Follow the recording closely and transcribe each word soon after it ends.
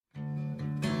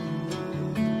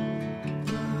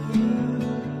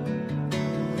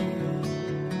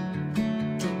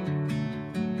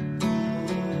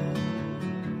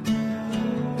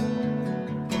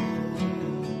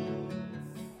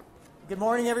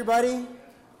morning, everybody.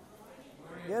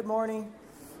 Good morning.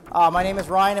 My name is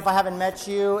Ryan, if I haven't met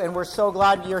you, and we're so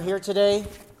glad you're here today.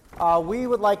 We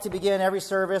would like to begin every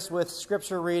service with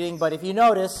scripture reading, but if you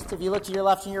noticed, if you look to your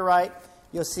left and your right,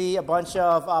 you'll see a bunch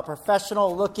of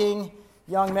professional-looking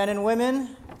young men and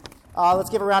women. Let's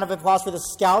give a round of applause for the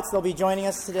Scouts. They'll be joining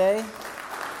us today.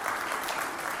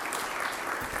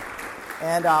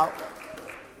 And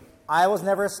I was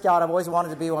never a scout. I've always wanted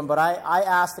to be one, but I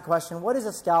asked the question, what is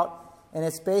a scout? And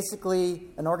it's basically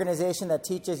an organization that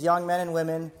teaches young men and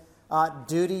women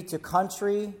duty to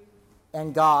country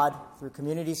and God through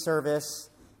community service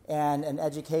and an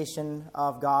education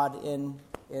of God in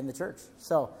the church.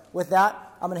 So with that,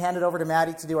 I'm going to hand it over to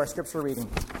Maddie to do our scripture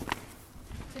reading.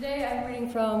 Today I'm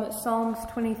reading from Psalms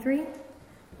 23,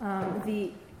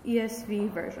 the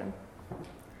ESV version.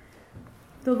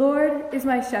 The Lord is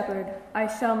my shepherd,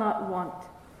 I shall not want.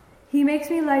 He makes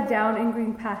me lie down in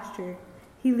green pasture.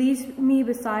 He leads me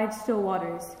beside still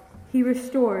waters. He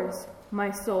restores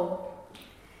my soul.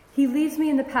 He leads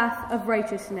me in the path of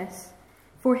righteousness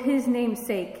for his name's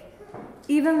sake.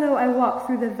 Even though I walk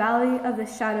through the valley of the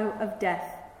shadow of death,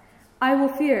 I will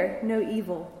fear no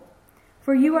evil.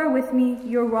 For you are with me,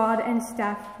 your rod and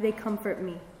staff, they comfort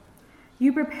me.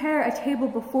 You prepare a table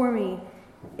before me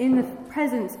in the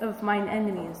presence of mine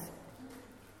enemies.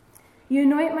 You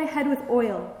anoint my head with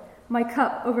oil, my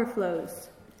cup overflows.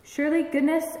 Surely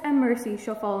goodness and mercy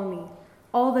shall follow me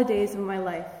all the days of my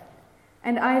life,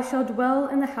 and I shall dwell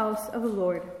in the house of the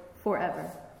Lord forever.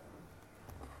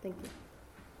 Thank you.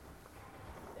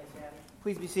 Thanks, Annie.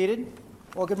 Please be seated.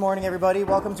 Well, good morning, everybody.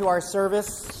 Welcome to our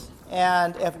service.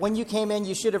 And when you came in,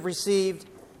 you should have received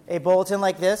a bulletin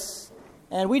like this.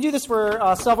 And we do this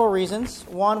for several reasons.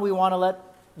 One, we want to let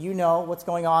you know what's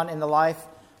going on in the life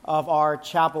of our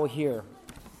chapel here.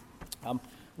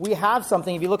 We have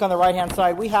something, if you look on the right-hand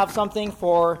side, we have something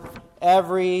for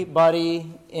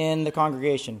everybody in the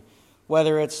congregation.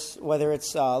 Whether it's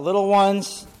little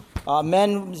ones,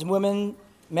 men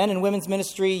and women's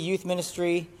ministry, youth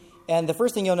ministry. And the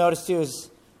first thing you'll notice, too,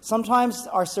 is sometimes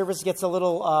our service gets a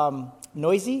little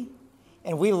noisy,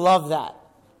 and we love that.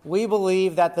 We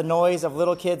believe that the noise of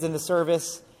little kids in the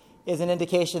service is an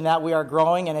indication that we are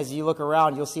growing, and as you look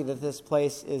around, you'll see that this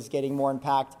place is getting more and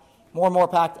more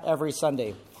packed every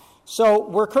Sunday. So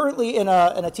we're currently in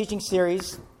a teaching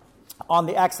series on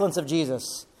the excellence of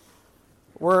Jesus.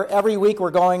 Every week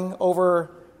we're going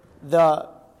over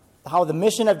how the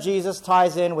mission of Jesus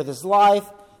ties in with his life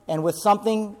and with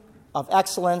something of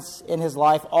excellence in his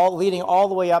life, leading all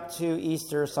the way up to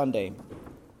Easter Sunday.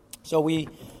 So we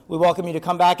welcome you to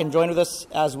come back and join with us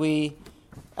as we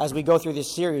go through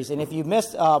this series. And if you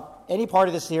missed any part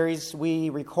of the series,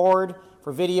 we record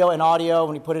for video and audio,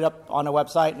 and we put it up on a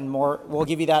website and more. We'll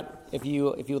give you that if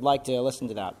you would like to listen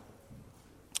to that.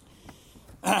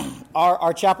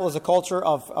 Our chapel is a culture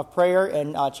of prayer,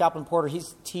 and Chaplain Porter,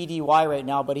 he's TDY right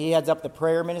now, but he heads up the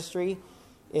prayer ministry.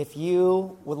 If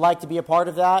you would like to be a part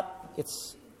of that,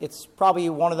 it's probably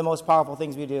one of the most powerful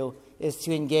things we do is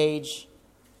to engage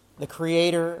the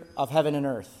creator of heaven and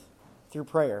earth through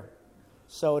prayer.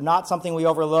 So not something we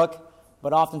overlook,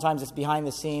 but oftentimes it's behind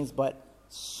the scenes, but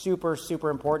super, super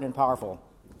important and powerful.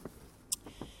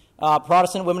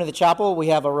 Protestant Women of the Chapel, we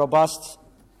have a robust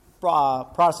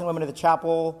Protestant Women of the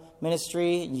Chapel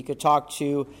ministry. You could talk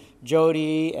to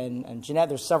Jody and Jeanette.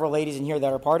 There's several ladies in here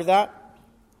that are part of that.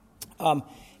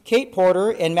 Kate Porter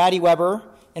and Maddie Weber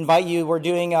invite you. We're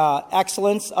doing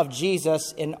Excellence of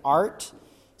Jesus in Art.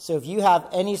 So if you have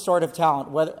any sort of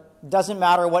talent, doesn't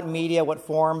matter what media, what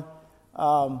form,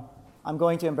 I'm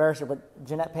going to embarrass her, but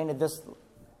Jeanette painted this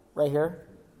right here.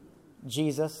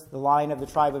 Jesus, the Lion of the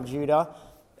tribe of Judah.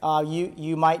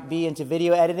 You might be into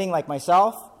video editing like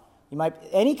myself. You might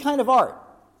any kind of art.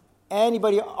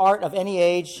 Art of any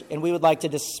age, and we would like to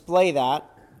display that.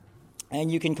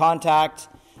 And you can contact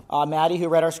Maddie, who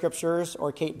read our scriptures,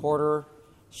 or Kate Porter.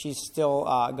 She's still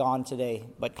gone today,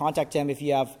 but contact them if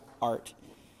you have art.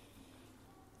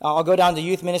 I'll go down to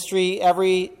youth ministry.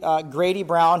 Grady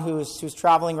Brown, who's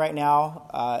traveling right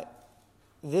now,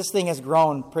 this thing has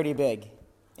grown pretty big.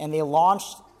 And they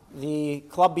launched the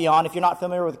Club Beyond. If you're not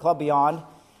familiar with Club Beyond,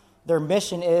 their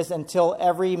mission is until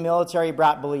every military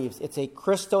brat believes. It's a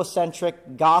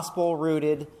Christocentric,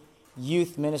 gospel-rooted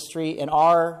youth ministry. And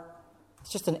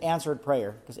it's just an answered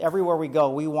prayer. Because everywhere we go,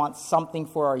 we want something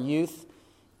for our youth.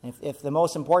 And if the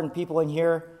most important people in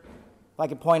here, if I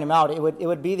could point them out, it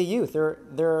would be the youth.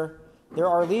 They're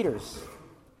our leaders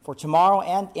for tomorrow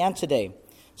and today.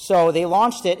 So they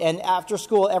launched it, and after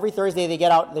school, every Thursday they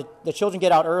get out. The children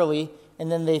get out early,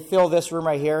 and then they fill this room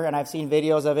right here, and I've seen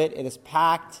videos of it. It is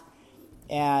packed,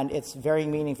 and it's very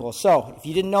meaningful. So if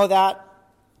you didn't know that,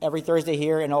 every Thursday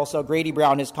here, and also Grady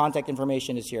Brown, his contact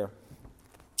information is here.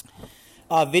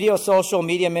 Video social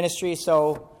media ministry.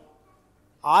 So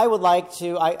I would like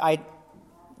to,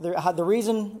 the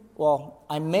reason, well,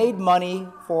 I made money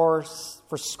for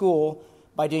school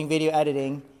by doing video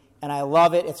editing, and I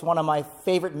love it. It's one of my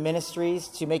favorite ministries,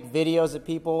 to make videos of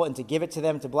people and to give it to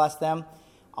them, to bless them.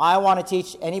 I want to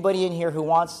teach anybody in here who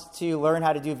wants to learn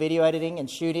how to do video editing and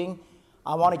shooting.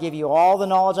 I want to give you all the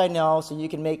knowledge I know so you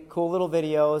can make cool little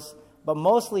videos, but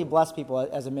mostly bless people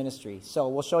as a ministry. So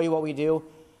we'll show you what we do,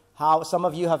 how some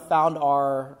of you have found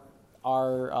our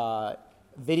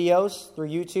videos through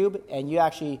YouTube, and you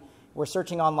actually were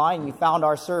searching online and you found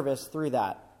our service through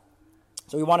that.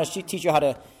 So we want to teach you how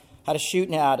to shoot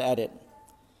and how to edit.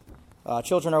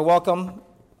 Children are welcome.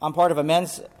 I'm part of a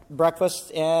men's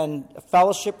breakfast and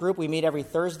fellowship group. We meet every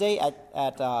Thursday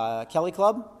at Kelly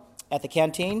Club at the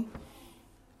canteen.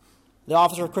 The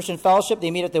Officer of Christian Fellowship, they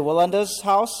meet at the Willenda's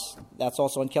house. That's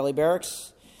also in Kelly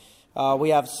Barracks. We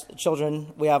have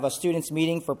a students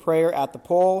meeting for prayer at the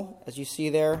pole, as you see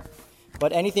there.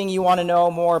 But anything you want to know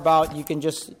more about, you can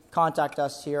just contact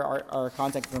us here. Our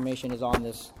contact information is on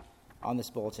this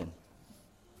bulletin.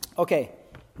 Okay,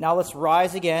 now let's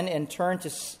rise again and turn to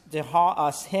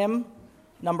hymn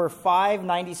number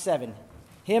 597.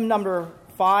 Hymn number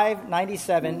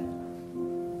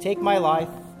 597, Take My Life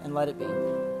and Let It Be.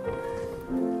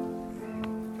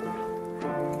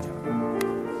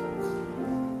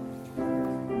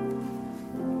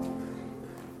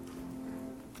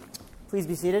 Please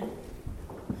be seated.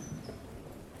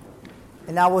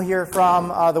 And now we'll hear from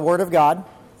the Word of God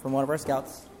from one of our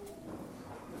scouts.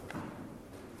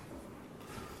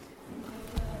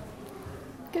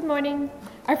 Good morning.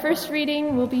 Our first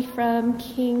reading will be from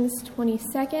Kings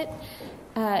 22nd,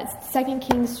 2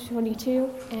 Kings 22,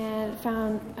 and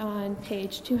found on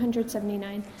page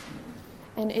 279.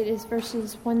 And it is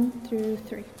verses 1 through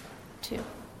 2.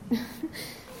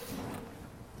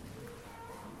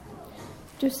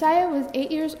 Josiah was 8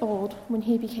 years old when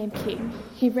he became king.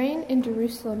 He reigned in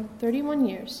Jerusalem 31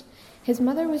 years. His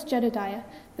mother was Jedidiah,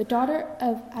 the daughter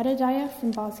of Adadiah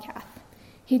from Bozkath.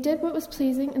 He did what was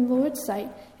pleasing in the Lord's sight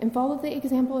and followed the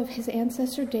example of his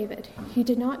ancestor David. He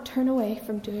did not turn away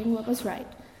from doing what was right.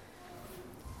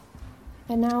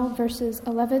 And now verses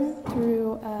 11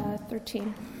 through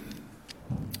 13.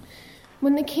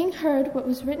 When the king heard what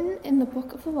was written in the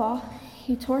book of the law,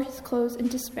 he tore his clothes in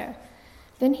despair.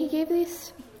 Then he gave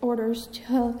these orders to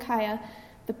Hilkiah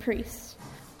the priest,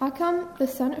 Acham the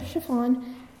son of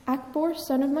Shaphan, Akbor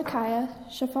son of Micaiah,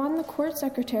 Shaphan the court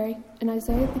secretary, and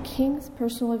Isaiah the king's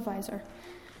personal advisor.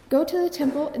 Go to the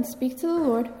temple and speak to the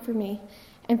Lord for me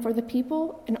and for the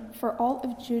people and for all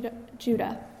of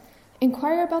Judah.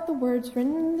 Inquire about the words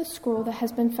written in the scroll that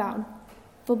has been found.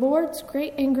 The Lord's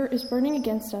great anger is burning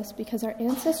against us because our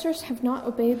ancestors have not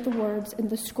obeyed the words in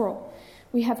the scroll.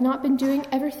 We have not been doing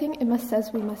everything it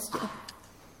says we must do.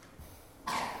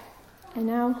 And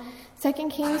now, 2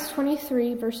 Kings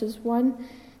 23, verses 1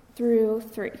 through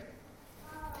 3.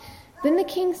 Then the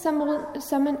king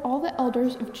summoned all the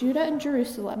elders of Judah and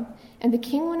Jerusalem, and the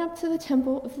king went up to the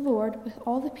temple of the Lord with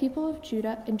all the people of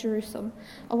Judah and Jerusalem,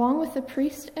 along with the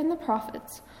priests and the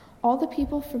prophets, all the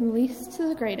people from least to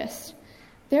the greatest.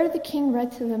 There the king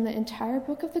read to them the entire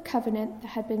book of the covenant that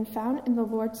had been found in the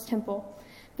Lord's temple.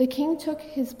 The king took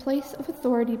his place of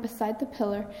authority beside the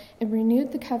pillar and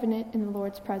renewed the covenant in the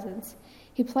Lord's presence.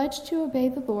 He pledged to obey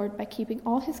the Lord by keeping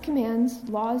all his commands,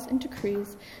 laws, and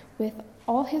decrees with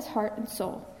all his heart and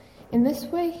soul. In this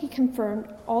way he confirmed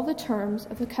all the terms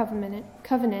of the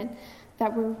covenant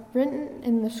that were written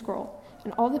in the scroll,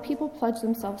 and all the people pledged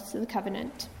themselves to the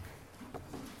covenant.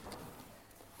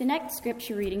 The next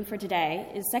scripture reading for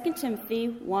today is 2 Timothy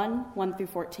 1 through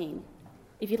 14.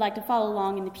 If you'd like to follow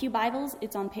along in the Pew Bibles,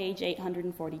 it's on page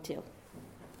 842.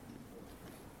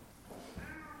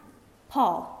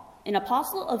 Paul, an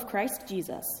apostle of Christ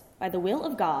Jesus, by the will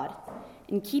of God,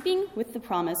 in keeping with the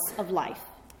promise of life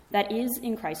that is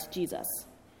in Christ Jesus.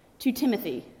 To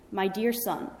Timothy, my dear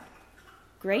son,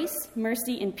 grace,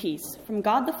 mercy, and peace from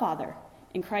God the Father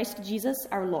and Christ Jesus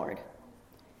our Lord.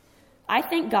 I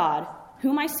thank God,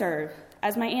 whom I serve,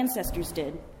 as my ancestors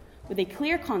did, with a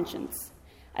clear conscience.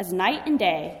 As night and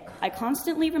day, I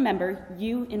constantly remember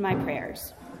you in my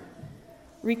prayers.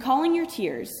 Recalling your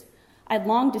tears, I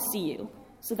long to see you,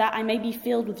 so that I may be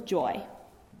filled with joy.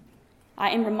 I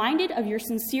am reminded of your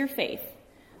sincere faith,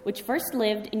 which first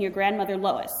lived in your grandmother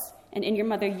Lois and in your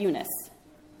mother Eunice,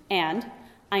 and,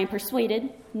 I am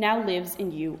persuaded, now lives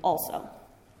in you also.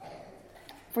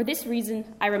 For this reason,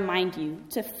 I remind you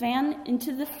to fan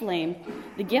into the flame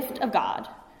the gift of God,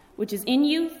 which is in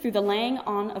you through the laying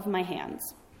on of my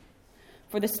hands.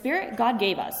 For the Spirit God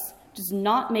gave us does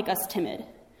not make us timid,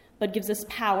 but gives us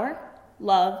power,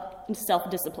 love, and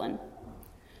self-discipline.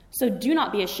 So do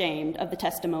not be ashamed of the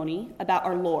testimony about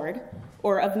our Lord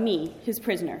or of me, his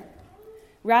prisoner.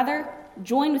 Rather,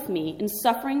 join with me in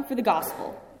suffering for the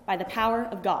gospel by the power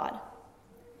of God.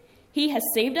 He has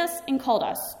saved us and called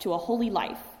us to a holy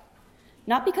life,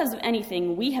 not because of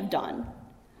anything we have done,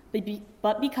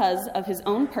 but because of his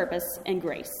own purpose and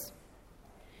grace.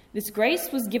 This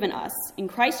grace was given us in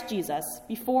Christ Jesus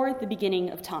before the beginning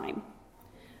of time,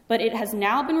 but it has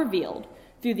now been revealed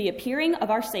through the appearing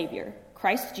of our Savior,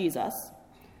 Christ Jesus,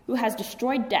 who has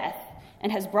destroyed death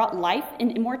and has brought life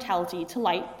and immortality to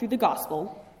light through the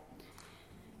gospel.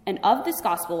 And of this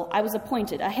gospel I was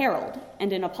appointed a herald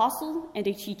and an apostle and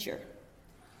a teacher.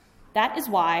 That is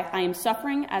why I am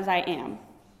suffering as I am.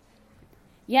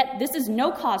 Yet this is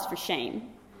no cause for shame,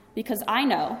 because I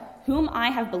know whom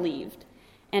I have believed,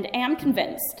 and am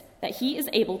convinced that he is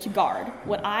able to guard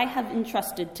what I have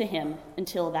entrusted to him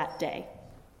until that day.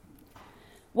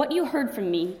 What you heard from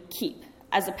me, keep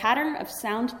as a pattern of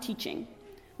sound teaching,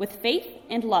 with faith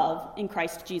and love in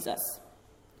Christ Jesus.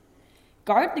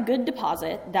 Guard the good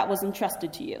deposit that was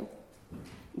entrusted to you.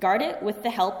 Guard it with the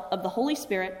help of the Holy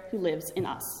Spirit who lives in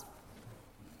us.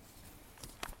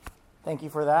 Thank you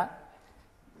for that.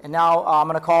 And now I'm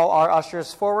going to call our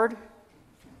ushers forward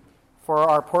for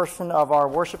our portion of our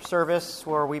worship service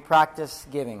where we practice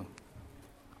giving.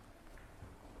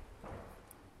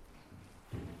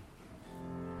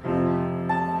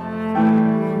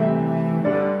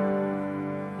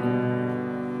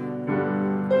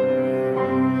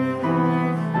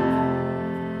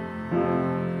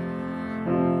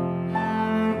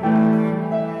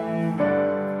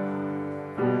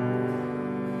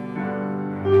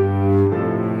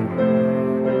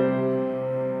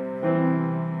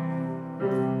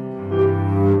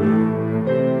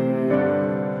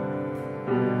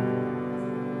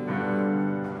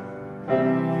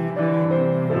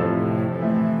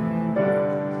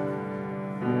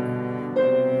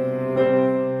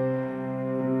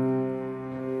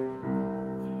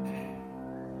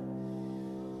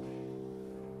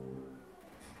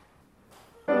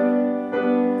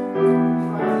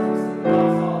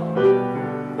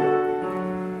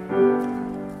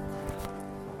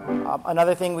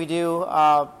 Another thing we do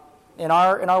in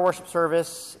our worship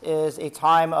service is a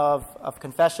time of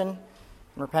confession and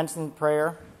repentance and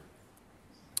prayer.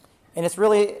 And it's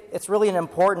really an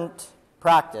important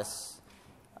practice.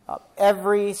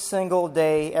 Every single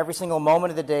day, every single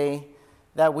moment of the day,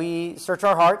 that we search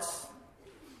our hearts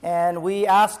and we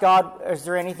ask God, is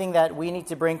there anything that we need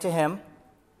to bring to him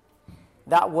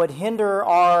that would hinder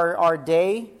our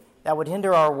day, that would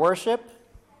hinder our worship?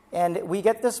 And we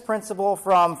get this principle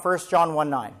from 1 John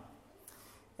 1:9.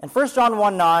 And 1 John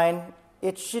 1:9,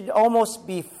 it should almost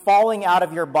be falling out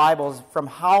of your Bibles from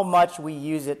how much we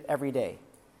use it every day.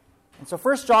 And so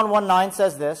 1 John 1:9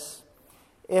 says this: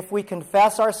 if we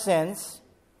confess our sins,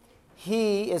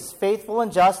 he is faithful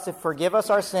and just to forgive us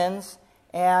our sins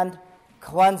and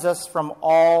cleanse us from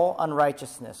all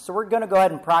unrighteousness. So we're going to go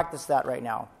ahead and practice that right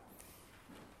now.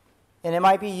 And it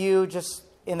might be you just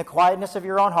in the quietness of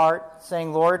your own heart,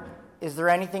 saying, Lord, is there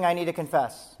anything I need to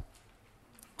confess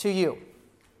to you?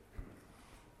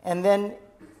 And then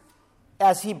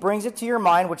as he brings it to your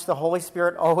mind, which the Holy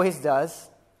Spirit always does,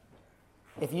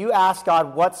 if you ask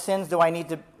God, what sins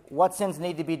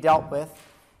need to be dealt with,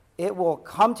 it will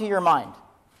come to your mind.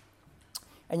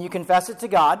 And you confess it to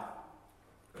God.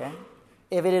 Okay?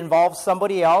 If it involves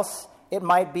somebody else, it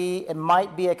might be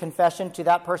a confession to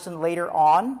that person later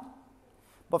on.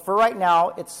 But for right now,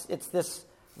 it's this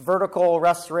vertical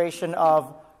restoration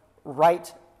of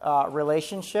right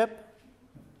relationship.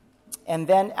 And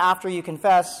then after you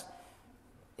confess,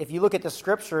 if you look at the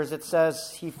scriptures, it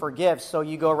says he forgives. So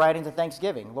you go right into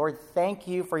thanksgiving. Lord, thank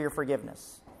you for your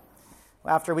forgiveness.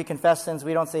 After we confess sins,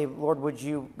 we don't say, Lord, would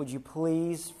you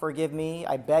please forgive me?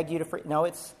 I beg you to forgive. No,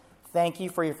 it's thank you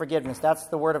for your forgiveness. That's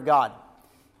the word of God.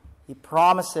 He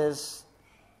promises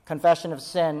confession of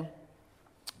sin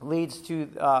leads to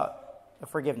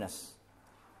forgiveness.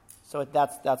 So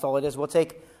that's all it is. We'll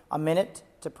take a minute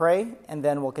to pray, and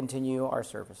then we'll continue our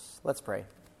service. Let's pray.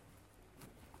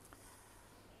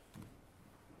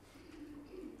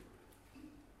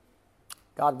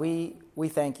 God, we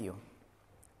thank you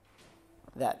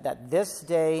that this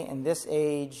day and this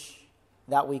age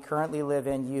that we currently live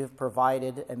in, you've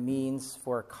provided a means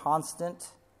for constant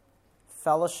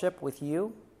fellowship with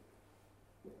you,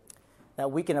 that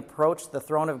we can approach the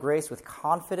throne of grace with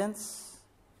confidence,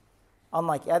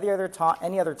 unlike any other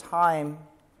time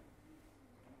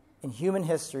in human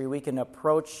history. We can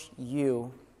approach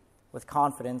you with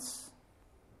confidence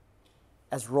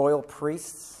as royal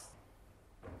priests,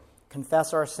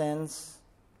 confess our sins,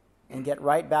 and get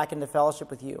right back into fellowship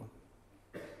with you.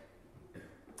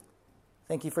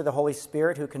 Thank you for the Holy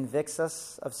Spirit who convicts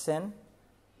us of sin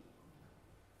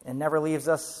and never leaves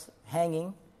us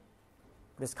hanging,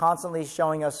 but is constantly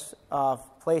showing us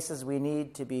places we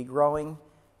need to be growing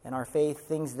in our faith,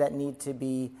 things that need to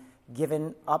be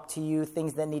given up to you,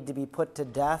 things that need to be put to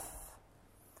death,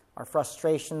 our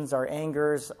frustrations, our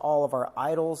angers, all of our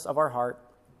idols of our heart.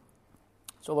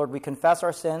 So, Lord, we confess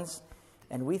our sins,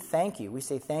 and we thank you. We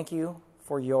say thank you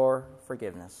for your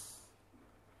forgiveness.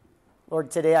 Lord,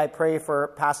 today I pray for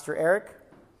Pastor Eric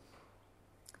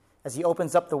as he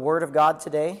opens up the Word of God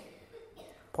today,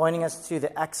 pointing us to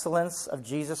the excellence of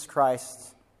Jesus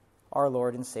Christ, our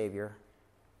Lord and Savior.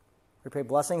 We pray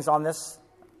blessings on this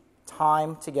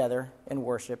time together in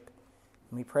worship,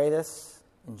 and we pray this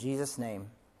in Jesus' name.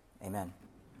 Amen.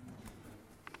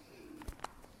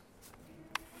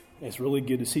 It's really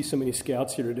good to see so many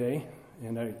scouts here today,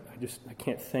 and I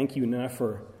can't thank you enough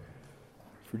for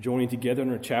joining together in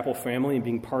our chapel family and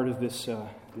being part of this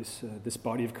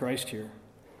body of Christ here.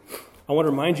 I want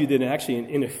to remind you that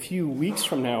actually in a few weeks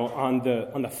from now, on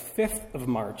the 5th of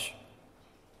March,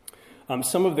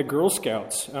 some of the Girl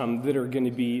Scouts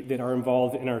that are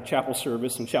involved in our chapel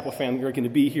service and chapel family are going to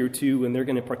be here too, and they're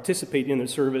going to participate in the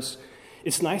service.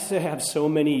 It's nice to have so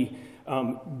many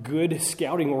good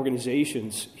scouting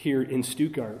organizations here in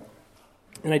Stuttgart.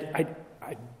 And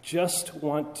I just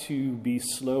want to be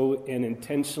slow and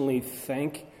intentionally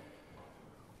thank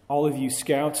all of you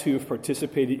scouts who have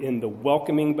participated in the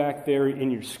welcoming back there,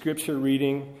 in your scripture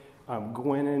reading,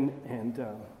 Gwennon, and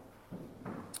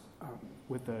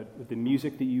with the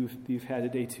music that you've had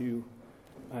today too.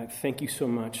 Thank you so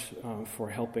much for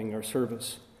helping our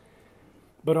service.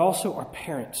 But also our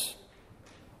parents.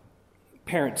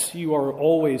 Parents, you are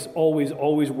always, always,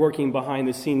 always working behind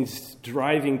the scenes,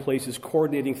 driving places,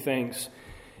 coordinating things.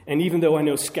 And even though I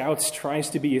know Scouts tries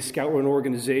to be a scout-run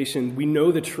organization, we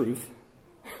know the truth.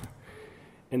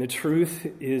 And the truth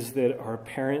is that our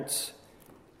parents,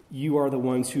 you are the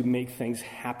ones who make things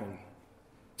happen.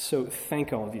 So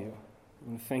thank all of you.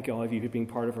 And thank all of you for being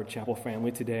part of our chapel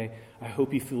family today. I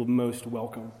hope you feel most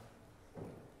welcome.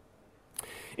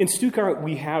 In Stuttgart,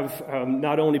 we have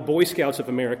not only Boy Scouts of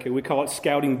America, we call it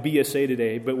Scouting BSA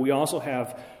today, but we also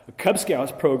have Cub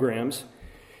Scouts programs,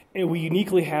 and we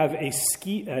uniquely have a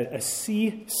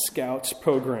Sea Scouts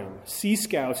program. Sea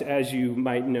Scouts, as you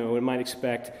might know and might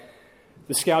expect,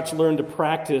 the Scouts learn to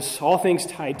practice all things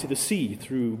tied to the sea,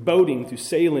 through boating, through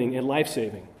sailing, and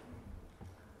life-saving.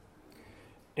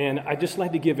 And I'd just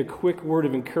like to give a quick word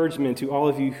of encouragement to all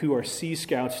of you who are Sea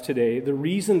Scouts today. The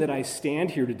reason that I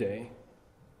stand here today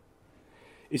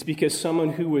is because someone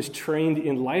who was trained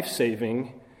in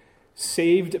life-saving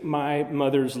saved my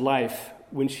mother's life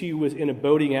when she was in a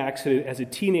boating accident as a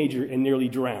teenager and nearly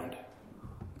drowned.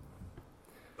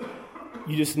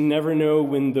 You just never know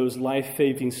when those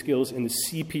life-saving skills and the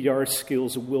CPR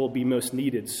skills will be most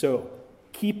needed. So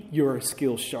keep your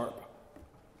skills sharp.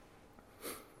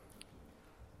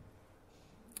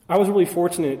 I was really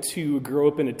fortunate to grow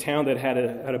up in a town that had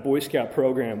a Boy Scout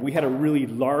program. We had a really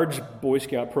large Boy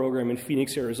Scout program in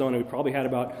Phoenix, Arizona. We probably had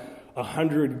about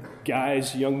 100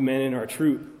 guys, young men in our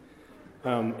troop.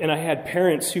 And I had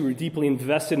parents who were deeply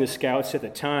invested in the Scouts at the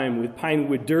time with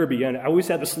Pinewood Derby. And I always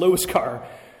had the slowest car.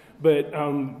 But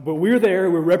we were there,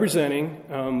 we were representing.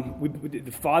 We did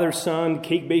the father-son,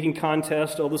 cake baking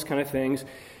contest, all those kind of things.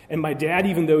 And my dad,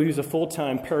 even though he was a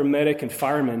full-time paramedic and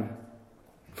fireman,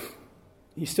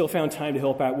 he still found time to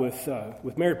help out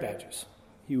with merit badges.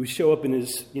 He would show up in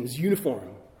his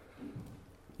uniform.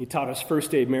 He taught us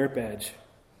first aid merit badge.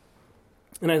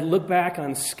 And I look back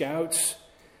on Scouts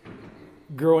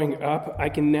growing up, I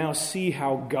can now see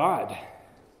how God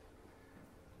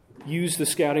used the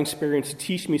scouting experience to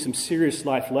teach me some serious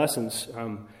life lessons.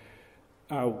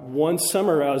 One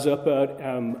summer I was up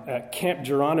at Camp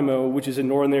Geronimo, which is in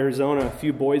northern Arizona. A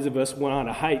few boys of us went on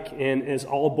a hike, and as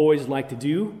all boys like to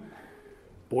do,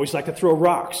 boys like to throw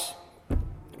rocks.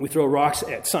 We throw rocks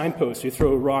at signposts. We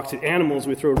throw rocks at animals.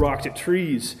 We throw rocks at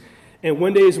trees. And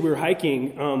one day as we were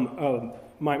hiking,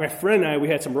 my friend and I, we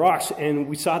had some rocks, and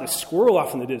we saw the squirrel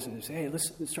off in the distance. Hey,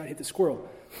 let's try to hit the squirrel.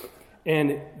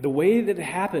 And the way that it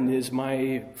happened is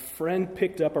my friend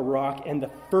picked up a rock, and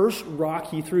the first rock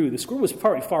he threw, the squirrel was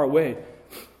probably far away,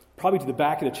 probably to the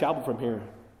back of the chapel from here,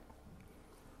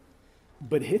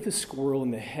 but hit the squirrel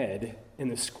in the head, and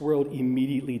the squirrel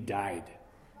immediately died.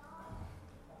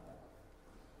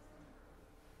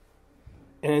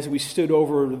 And as we stood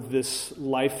over this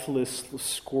lifeless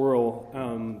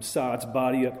squirrel, saw its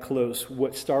body up close,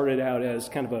 what started out as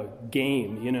kind of a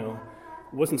game,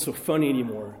 wasn't so funny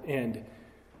anymore. And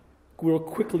real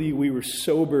quickly, we were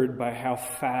sobered by how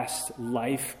fast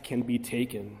life can be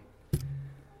taken.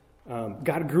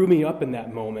 God grew me up in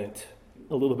that moment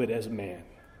a little bit as a man.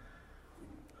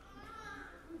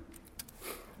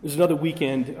 There's another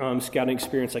weekend scouting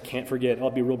experience I can't forget.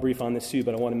 I'll be real brief on this too,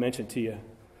 but I want to mention it to you.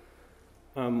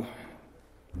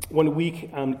 One week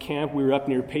on camp, we were up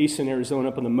near Payson, Arizona,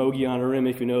 up on the Mogollon Rim,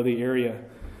 if you know the area.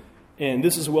 And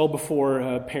this is well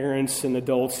before parents and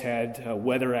adults had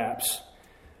weather apps.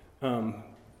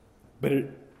 But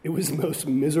it was the most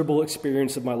miserable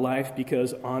experience of my life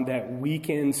because on that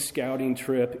weekend scouting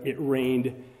trip, it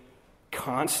rained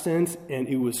constant and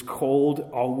it was cold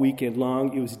all weekend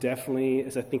long. It was definitely,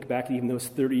 as I think back even those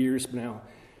 30 years now,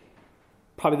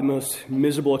 probably the most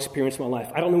miserable experience of my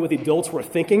life. I don't know what the adults were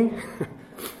thinking.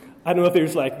 I don't know if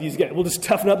there's like, these guys, we'll just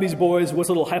toughen up these boys. What's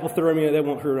a little hypothermia? That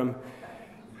won't hurt them.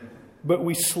 But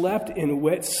we slept in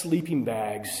wet sleeping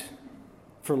bags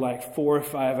for like 4 or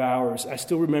 5 hours. I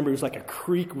still remember it was like a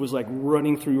creek was like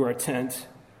running through our tent.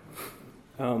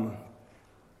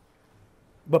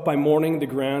 But by morning, the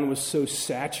ground was so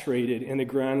saturated and the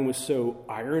ground was so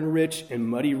iron-rich and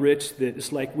muddy-rich that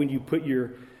it's like when you put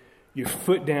your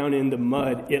foot down in the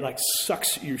mud, it like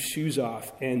sucks your shoes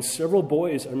off. And several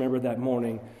boys, I remember that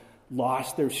morning,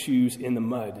 lost their shoes in the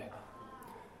mud.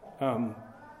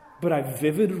 But I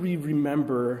vividly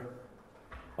remember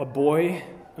a boy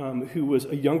who was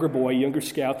a younger boy, younger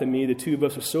scout than me. The two of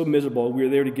us were so miserable. We were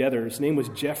there together. His name was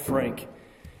Jeff Frank.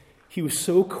 He was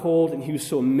so cold and he was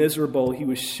so miserable. He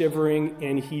was shivering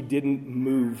and he didn't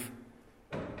move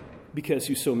because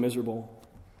he was so miserable.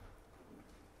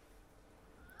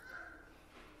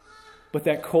 But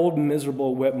that cold,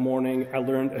 miserable, wet morning, I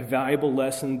learned a valuable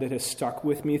lesson that has stuck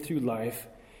with me through life,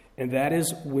 and that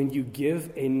is when you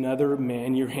give another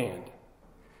man your hand,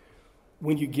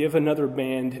 when you give another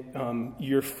man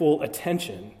your full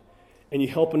attention, and you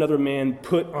help another man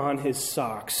put on his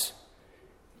socks,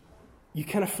 you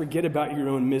kind of forget about your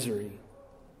own misery.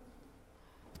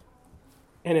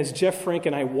 And as Jeff Frank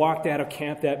and I walked out of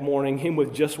camp that morning, him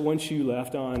with just one shoe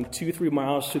left on, 2-3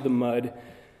 miles through the mud,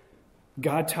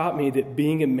 God taught me that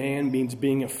being a man means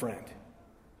being a friend.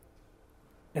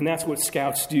 And that's what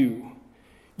scouts do.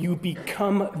 You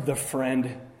become the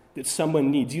friend that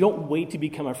someone needs. You don't wait to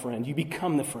become a friend. You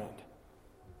become the friend.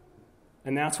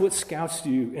 And that's what scouts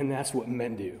do, and that's what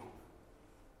men do.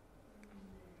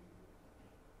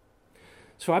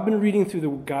 So I've been reading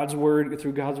through God's Word,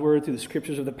 through the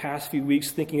Scriptures of the past few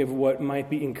weeks, thinking of what might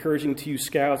be encouraging to you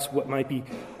scouts, what might be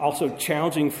also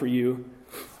challenging for you.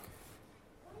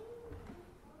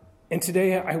 And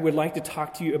today I would like to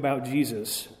talk to you about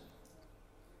Jesus.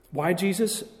 Why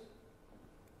Jesus?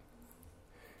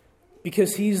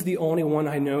 Because he's the only one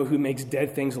I know who makes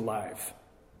dead things alive.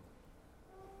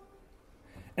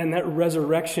 And that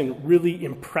resurrection really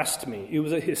impressed me. It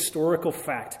was a historical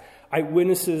fact.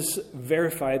 Eyewitnesses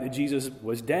verified that Jesus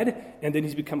was dead and then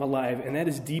he's become alive. And that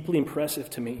is deeply impressive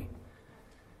to me.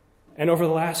 And over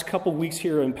the last couple of weeks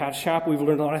here in Pat's Chapel, we've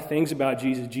learned a lot of things about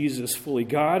Jesus. Jesus is fully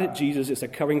God. Jesus is a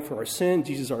covering for our sin.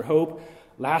 Jesus is our hope.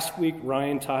 Last week,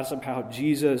 Ryan taught us about how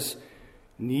Jesus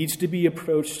needs to be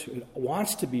approached,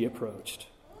 wants to be approached,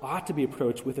 ought to be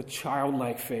approached with a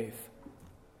childlike faith.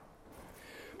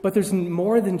 But there's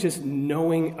more than just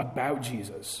knowing about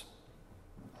Jesus.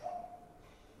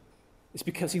 It's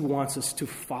because he wants us to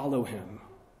follow him.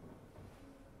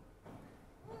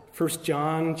 1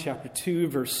 John chapter 2,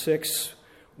 verse 6,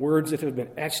 words that have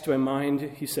been etched to my mind.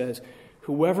 He says,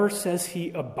 whoever says he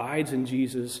abides in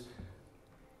Jesus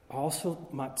also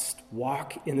must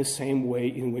walk in the same way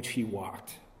in which he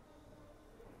walked.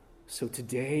 So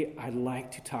today I'd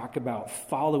like to talk about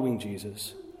following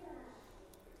Jesus.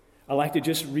 I'd like to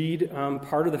just read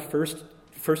part of the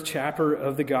first chapter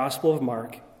of the Gospel of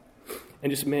Mark and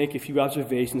just make a few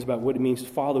observations about what it means to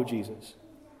follow Jesus.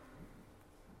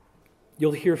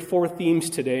 You'll hear 4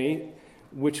 themes today,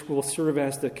 which will serve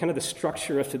as the kind of the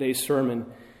structure of today's sermon.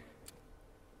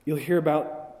 You'll hear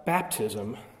about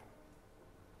baptism.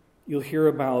 You'll hear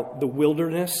about the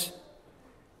wilderness.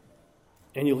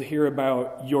 And you'll hear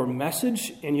about your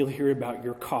message, and you'll hear about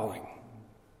your calling.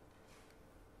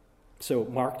 So,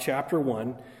 Mark chapter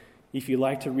 1, if you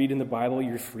like to read in the Bible,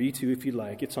 you're free to if you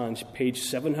like. It's on page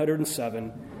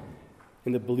 707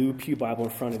 in the blue pew Bible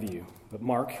in front of you. But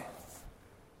Mark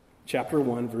chapter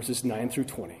 1, verses 9 through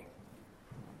 20.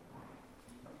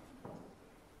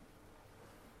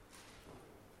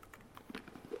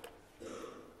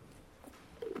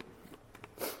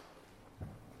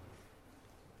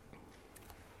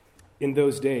 In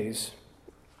those days,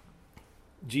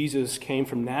 Jesus came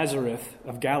from Nazareth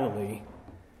of Galilee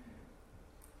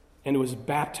and was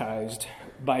baptized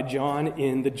by John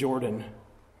in the Jordan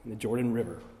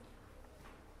River.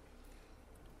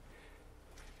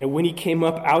 And when he came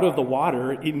up out of the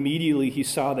water, immediately he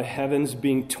saw the heavens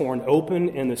being torn open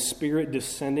and the Spirit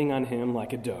descending on him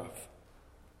like a dove.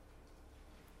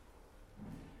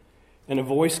 And a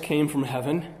voice came from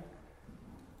heaven,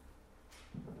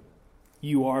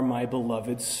 "You are my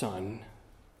beloved Son.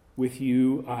 With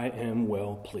you I am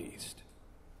well pleased."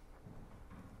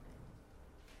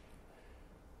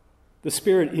 The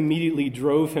Spirit immediately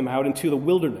drove him out into the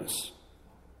wilderness.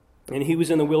 And he was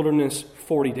in the wilderness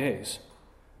 40 days,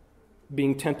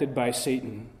 being tempted by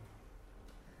Satan.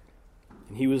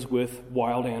 And he was with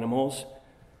wild animals,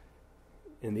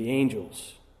 and the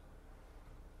angels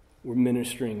were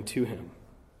ministering to him.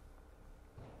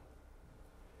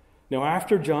 Now,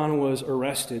 after John was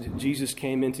arrested, Jesus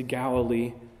came into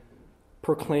Galilee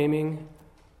proclaiming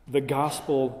the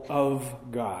gospel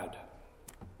of God,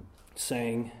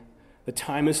 saying, "The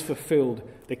time is fulfilled.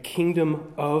 The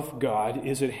kingdom of God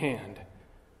is at hand.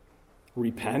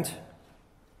 Repent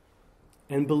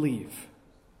and believe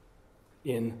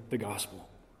in the gospel."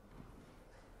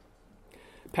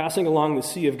 Passing along the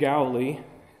Sea of Galilee,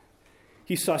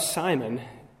 he saw Simon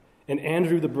and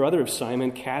Andrew, the brother of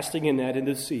Simon, casting a net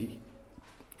into the sea,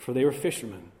 for they were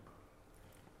fishermen.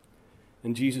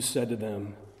 And Jesus said to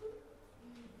them,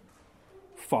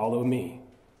 "Follow me,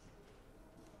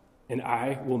 and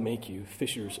I will make you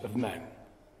fishers of men."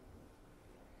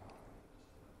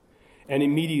 And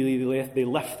immediately they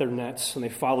left their nets and they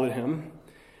followed him.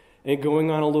 And going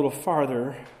on a little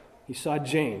farther, he saw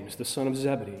James, the son of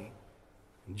Zebedee,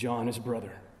 and John, his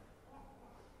brother,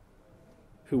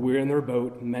 who were in their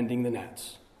boat mending the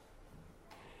nets.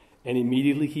 And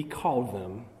immediately he called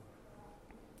them,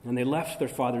 and they left their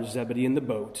father Zebedee in the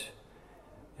boat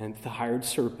and the hired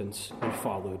servants and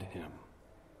followed him.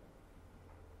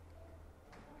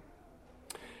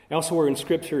 Elsewhere in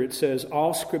Scripture it says,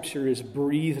 "All Scripture is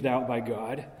breathed out by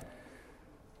God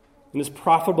and is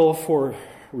profitable for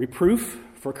reproof,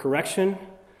 for correction,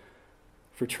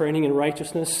 for training in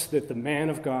righteousness, that the man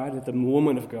of God, that the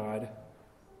woman of God,"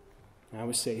 I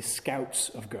would say scouts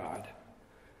of God,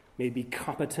 "may be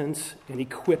competent and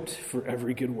equipped for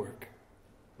every good work."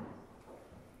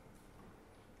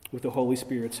 With the Holy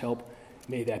Spirit's help,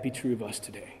 may that be true of us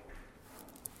today.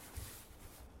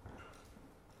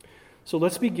 So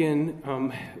let's begin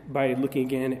by looking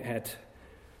again at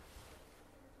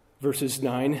verses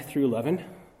 9 through 11.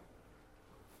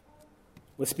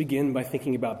 Let's begin by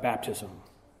thinking about baptism.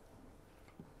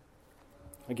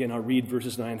 Again, I'll read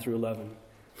verses 9 through 11.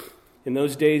 "In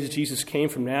those days, Jesus came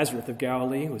from Nazareth of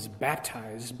Galilee, was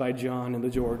baptized by John in the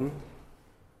Jordan.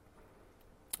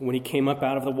 When he came up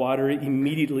out of the water,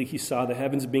 immediately he saw the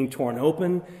heavens being torn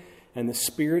open and the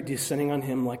Spirit descending on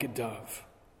him like a dove.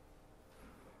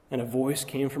 And a voice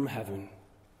came from heaven,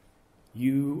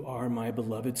 'You are my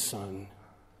beloved Son.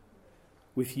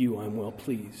 With you I am well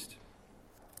pleased.'"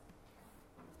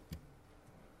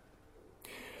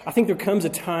 I think there comes a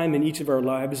time in each of our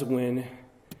lives when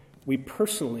we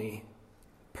personally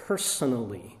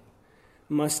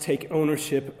must take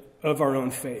ownership of our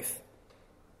own faith.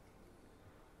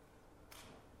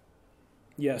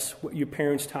 Yes, what your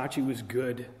parents taught you was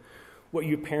good. What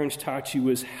your parents taught you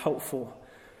was helpful.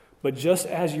 But just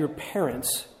as your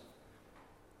parents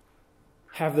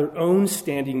have their own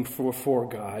standing before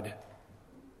God,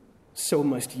 so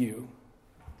must you.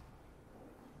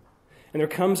 And there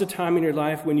comes a time in your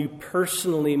life when you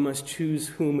personally must choose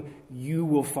whom you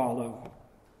will follow.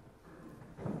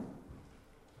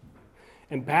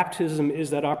 And baptism is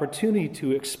that opportunity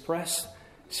to express,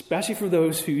 especially for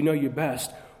those who know you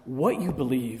best, what you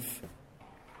believe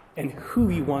and who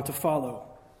you want to follow.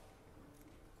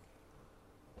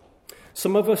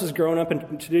 Some of us has grown up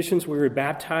in traditions where we were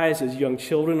baptized as young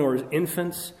children or as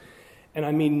infants, and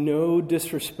I mean no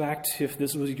disrespect if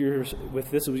this was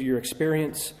your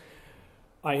experience.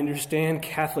 I understand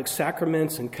Catholic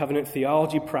sacraments and covenant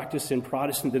theology practiced in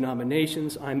Protestant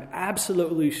denominations. I'm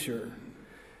absolutely sure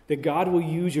that God will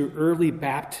use your early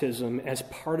baptism as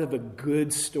part of a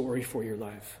good story for your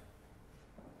life.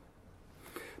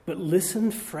 But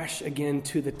listen fresh again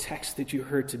to the text that you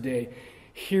heard today.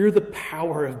 Hear the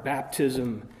power of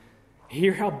baptism.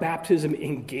 Hear how baptism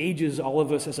engages all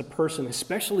of us as a person,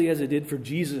 especially as it did for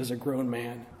Jesus as a grown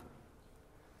man.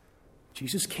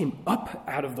 Jesus came up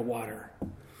out of the water.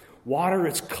 Water,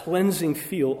 its cleansing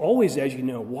feel. Always, as you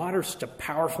know, water is such a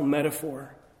powerful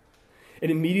metaphor. And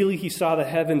immediately he saw the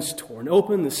heavens torn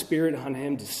open, the Spirit on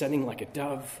him descending like a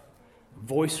dove, a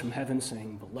voice from heaven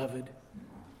saying, "Beloved,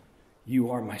 you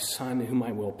are my Son, in whom I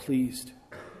am well pleased."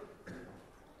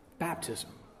 Baptism.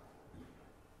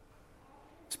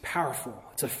 It's powerful.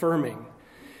 It's affirming.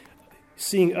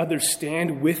 Seeing others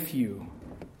stand with you.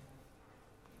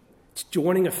 It's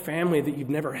joining a family that you've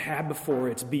never had before.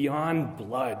 It's beyond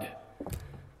blood.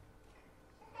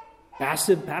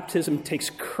 Baptism takes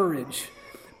courage.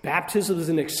 Baptism is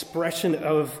an expression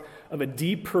of a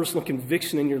deep personal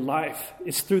conviction in your life.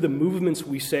 It's through the movements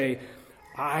we say,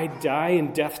 I die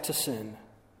in death to sin.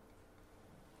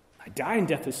 I die in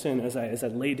death to sin as I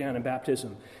lay down in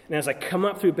baptism. And as I come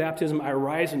up through baptism, I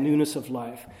rise in newness of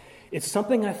life. It's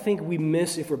something I think we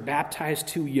miss if we're baptized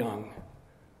too young.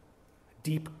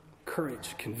 Deep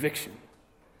courage, conviction.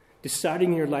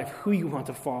 Deciding in your life who you want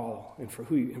to follow and for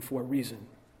what reason.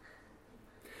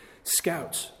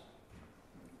 Scouts,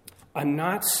 I'm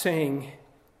not saying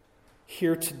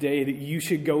here today that you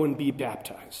should go and be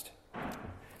baptized.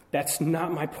 That's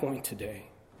not my point today.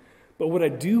 But what I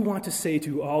do want to say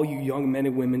to all you young men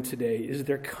and women today is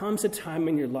there comes a time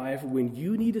in your life when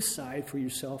you need to decide for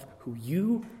yourself who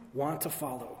you want to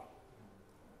follow.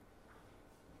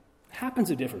 It happens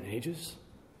at different ages.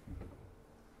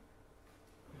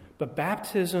 But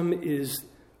baptism is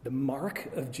the mark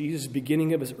of Jesus'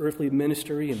 beginning of his earthly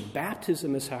ministry, and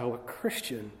baptism is how a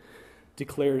Christian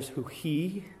declares who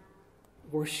he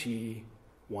or she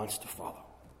wants to follow.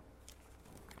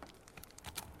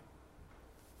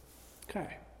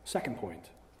 Okay, second point.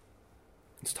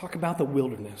 Let's talk about the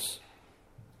wilderness.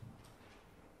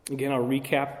 Again, I'll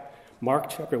recap Mark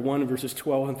chapter 1, verses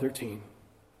 12 and 13.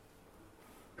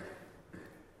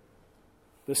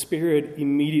 The Spirit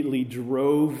immediately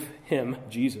drove him,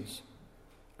 Jesus,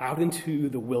 out into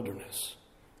the wilderness.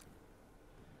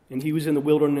 And he was in the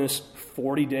wilderness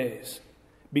 40 days,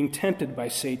 being tempted by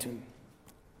Satan.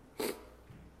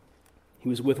 He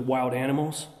was with wild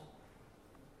animals,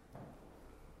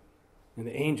 and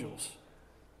the angels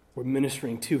were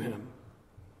ministering to him.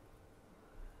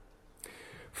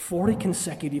 40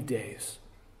 consecutive days.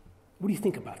 What do you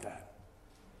think about that?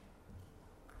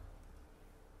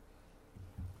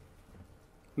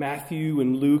 Matthew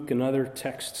and Luke and other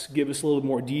texts give us a little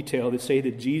more detail that say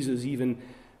that Jesus even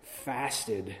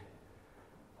fasted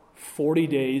 40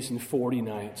 days and 40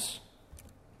 nights.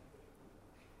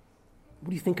 What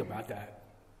do you think about that?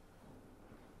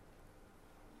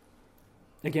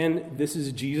 Again, this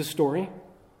is Jesus' story.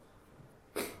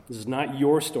 This is not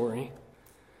your story.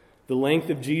 The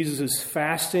length of Jesus'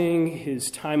 fasting,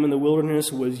 his time in the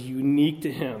wilderness, was unique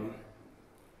to him.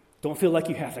 Don't feel like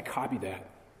you have to copy that.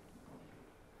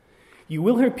 You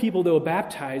will hear people, though,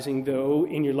 baptizing, though,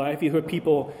 in your life. You hear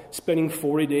people spending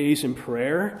 40 days in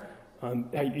prayer.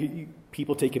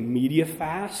 People take a media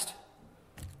fast.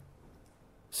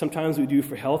 Sometimes we do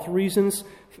for health reasons.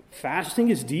 Fasting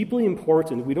is deeply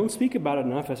important. We don't speak about it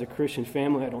enough as a Christian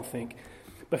family, I don't think.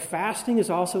 But fasting is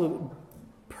also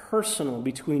personal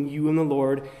between you and the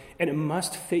Lord, and it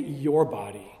must fit your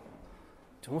body.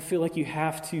 Don't feel like you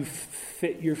have to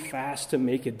fit your fast to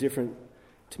make it different,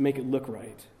 to make it look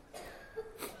right.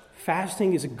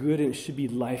 Fasting is good and it should be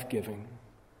life-giving.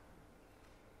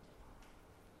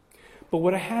 But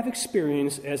what I have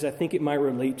experienced, as I think it might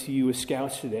relate to you as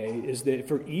scouts today, is that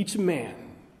for each man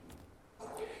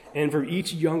and for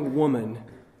each young woman,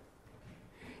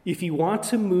 if you want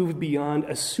to move beyond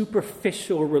a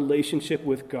superficial relationship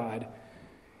with God,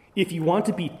 if you want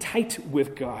to be tight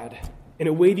with God in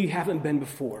a way that you haven't been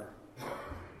before,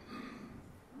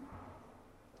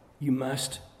 you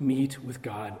must meet with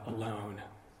God alone.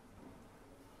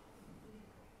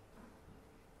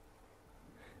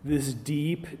 This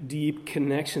deep, deep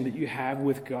connection that you have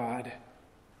with God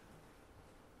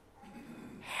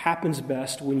happens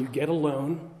best when you get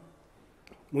alone,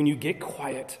 when you get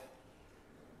quiet,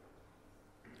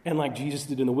 and like Jesus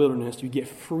did in the wilderness, you get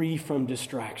free from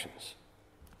distractions.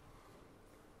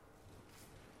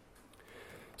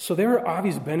 So there are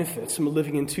obvious benefits from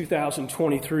living in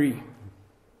 2023.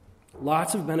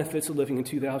 Lots of benefits of living in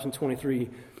 2023,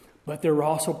 but there are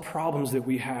also problems that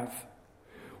we have.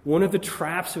 One of the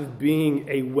traps of being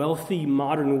a wealthy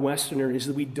modern Westerner is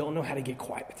that we don't know how to get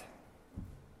quiet.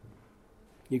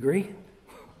 You agree?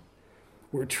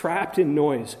 We're trapped in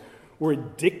noise. We're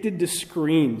addicted to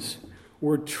screens.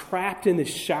 We're trapped in the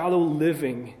shallow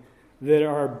living that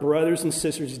our brothers and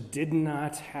sisters did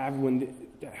not have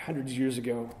hundreds of years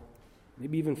ago,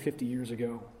 maybe even 50 years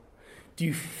ago. Do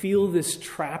you feel this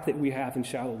trap that we have in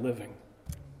shallow living?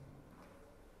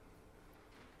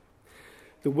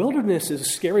 The wilderness is a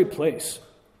scary place.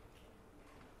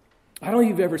 I don't know if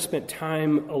you've ever spent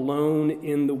time alone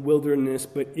in the wilderness,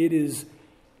 but it is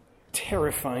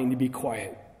terrifying to be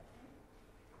quiet.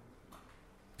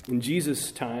 In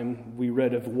Jesus' time, we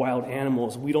read of wild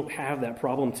animals. We don't have that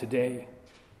problem today.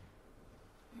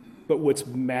 But what's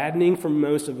maddening for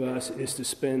most of us is to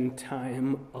spend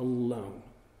time alone.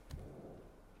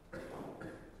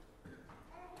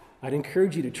 I'd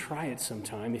encourage you to try it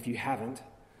sometime if you haven't.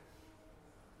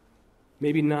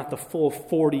 Maybe not the full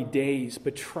 40 days,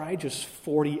 but try just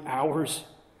 40 hours.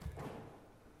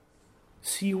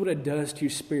 See what it does to your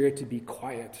spirit to be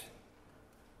quiet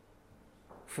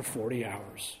for 40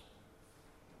 hours.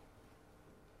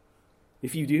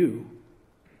 If you do,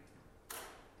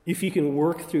 if you can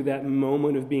work through that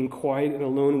moment of being quiet and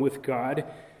alone with God,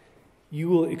 you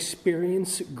will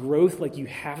experience growth like you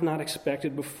have not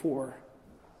expected before.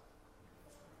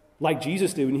 Like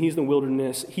Jesus did when he's in the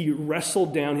wilderness, he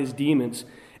wrestled down his demons.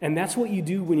 And that's what you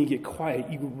do when you get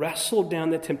quiet. You wrestle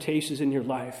down the temptations in your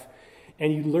life.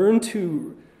 And you learn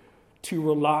to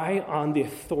rely on the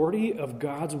authority of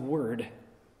God's word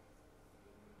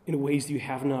in ways you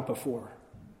have not before.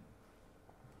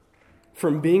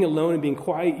 From being alone and being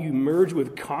quiet, you merge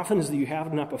with confidence that you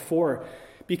have not before.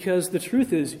 Because the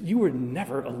truth is, you were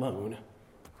never alone.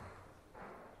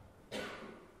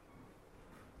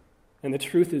 And the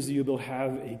truth is, you'll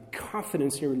have a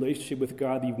confidence in your relationship with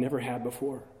God that you've never had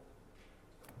before.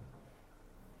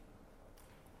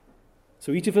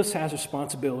 So each of us has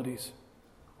responsibilities.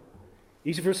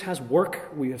 Each of us has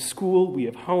work. We have school. We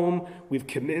have home. We have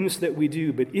commitments that we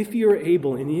do. But if you're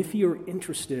able and if you're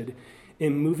interested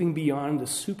in moving beyond the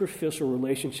superficial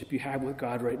relationship you have with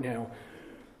God right now,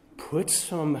 put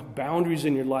some boundaries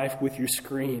in your life with your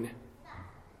screen.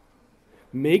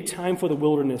 Make time for the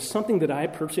wilderness. Something that I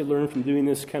personally learned from doing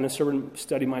this kind of sermon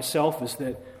study myself is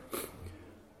that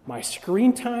my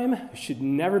screen time should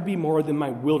never be more than my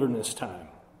wilderness time.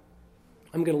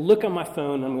 I'm going to look on my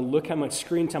phone, I'm going to look how much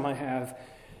screen time I have,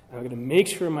 and I'm going to make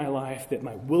sure in my life that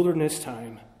my wilderness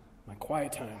time, my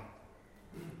quiet time,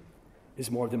 is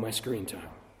more than my screen time.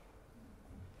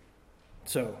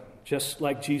 So, just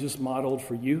like Jesus modeled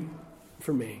for you,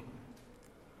 for me,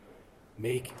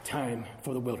 make time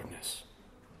for the wilderness.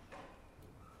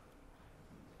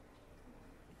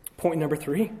 Point number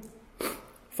 3,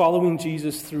 following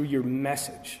Jesus through your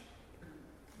message.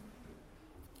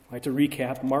 I'd like to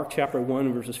recap Mark chapter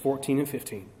 1, verses 14 and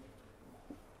 15.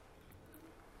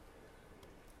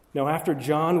 Now, after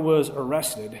John was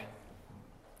arrested,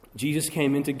 Jesus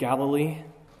came into Galilee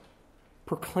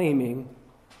proclaiming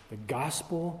the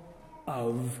gospel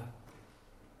of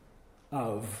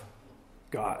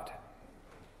God,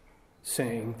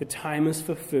 saying, "The time is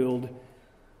fulfilled,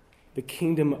 the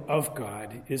kingdom of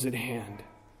God is at hand.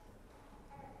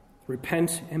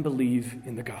 Repent and believe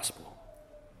in the gospel."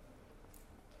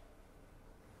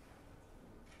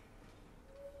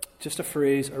 Just a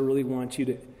phrase I really want you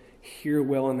to hear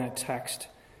well in that text.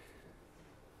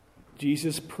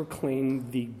 Jesus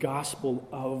proclaimed the gospel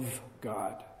of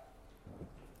God.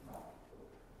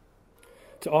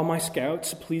 To all my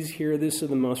scouts, please hear this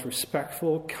in the most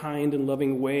respectful, kind, and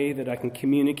loving way that I can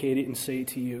communicate it and say it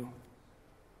to you.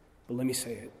 But let me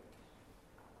say it.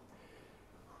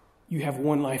 You have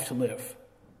one life to live.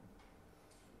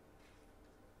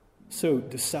 So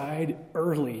decide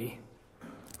early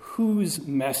whose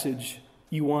message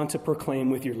you want to proclaim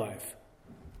with your life.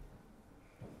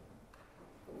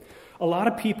 A lot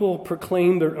of people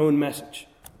proclaim their own message.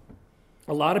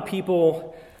 A lot of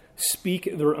people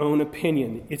speak their own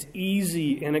opinion. It's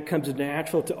easy and it comes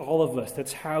natural to all of us.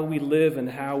 That's how we live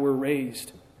and how we're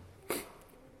raised.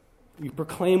 You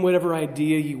proclaim whatever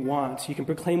idea you want. You can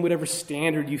proclaim whatever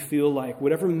standard you feel like,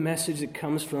 whatever message that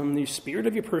comes from the spirit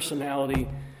of your personality.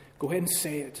 Go ahead and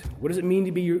say it. What does it mean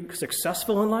to be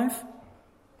successful in life?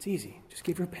 It's easy. Just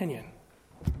give your opinion.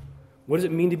 What does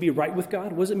it mean to be right with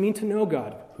God? What does it mean to know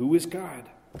God? Who is God?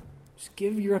 Just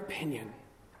give your opinion.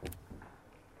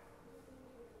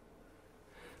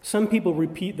 Some people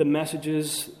repeat the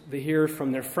messages they hear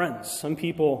from their friends. Some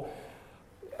people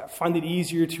find it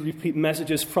easier to repeat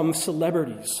messages from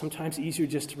celebrities. Sometimes easier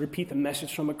just to repeat the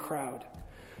message from a crowd.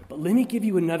 But let me give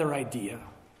you another idea.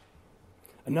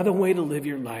 Another way to live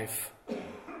your life.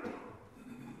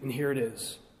 And here it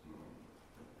is.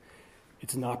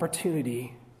 It's an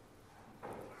opportunity,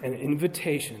 an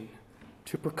invitation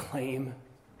to proclaim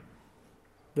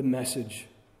the message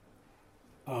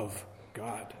of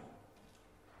God.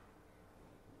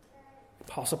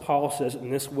 Apostle Paul says it in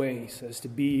this way. He says to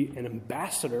be an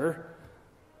ambassador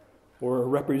or a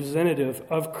representative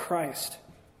of Christ,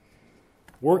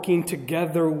 working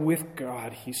together with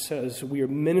God. He says we are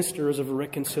ministers of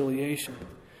reconciliation.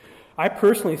 I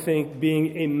personally think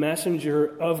being a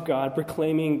messenger of God,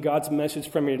 proclaiming God's message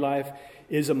from your life,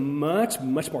 is a much,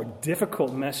 much more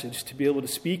difficult message to be able to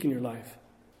speak in your life.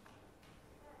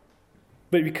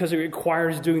 but because it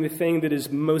requires doing the thing that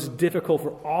is most difficult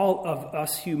for all of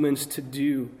us humans to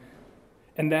do.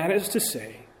 And that is to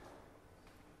say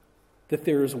that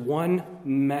there is one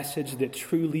message that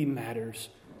truly matters,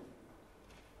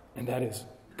 and that is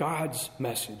God's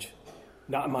message,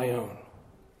 not my own.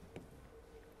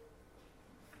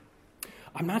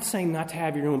 I'm not saying not to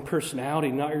have your own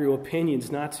personality, not your opinions,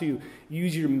 not to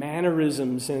use your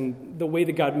mannerisms and the way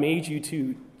that God made you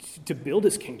to build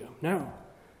his kingdom. No.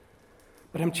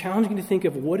 But I'm challenging you to think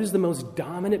of what is the most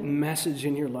dominant message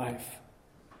in your life.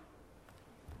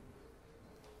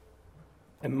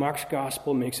 And Mark's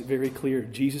gospel makes it very clear.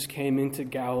 Jesus came into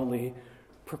Galilee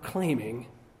proclaiming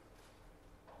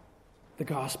the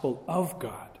gospel of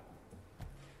God.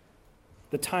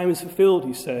 The time is fulfilled,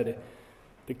 he said.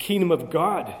 The kingdom of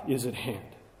God is at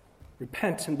hand.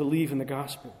 Repent and believe in the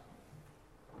gospel.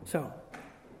 So,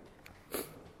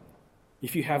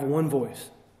 if you have one voice,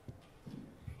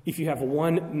 if you have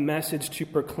one message to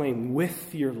proclaim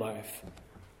with your life,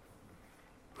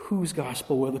 whose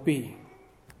gospel will it be?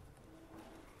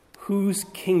 Whose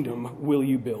kingdom will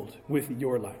you build with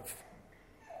your life?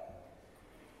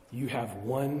 You have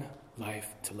one life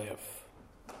to live.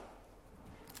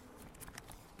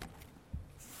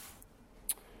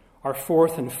 Our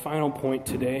fourth and final point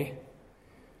today,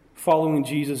 following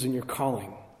Jesus in your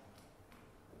calling.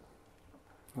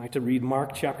 I'd like to read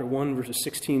Mark chapter 1, verses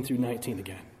 16 through 19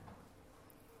 again.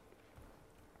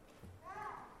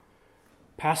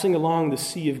 Passing along the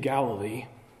Sea of Galilee,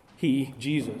 he,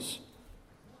 Jesus,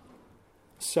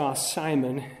 saw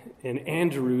Simon and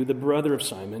Andrew, the brother of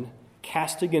Simon,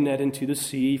 casting a net into the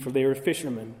sea, for they were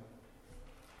fishermen.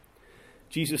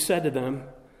 Jesus said to them,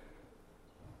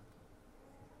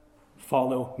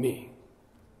 "Follow me,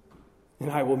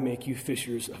 and I will make you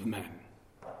fishers of men."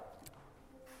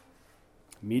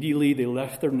 Immediately they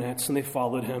left their nets and they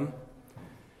followed him.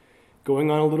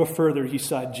 Going on a little further, he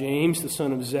saw James, the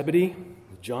son of Zebedee,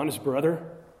 John his brother,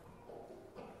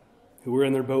 who were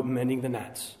in their boat mending the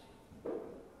nets.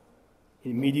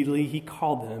 Immediately he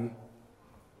called them,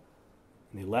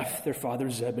 and they left their father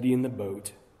Zebedee in the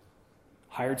boat,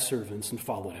 hired servants, and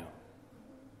followed him.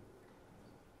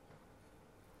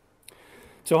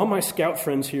 To all my scout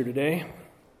friends here today,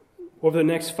 over the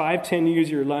next 5-10 years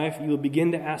of your life, you will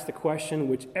begin to ask the question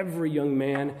which every young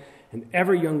man and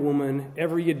every young woman,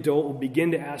 every adult will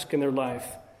begin to ask in their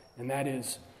life, and that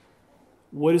is,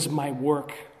 what is my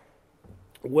work?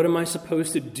 What am I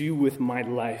supposed to do with my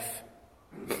life?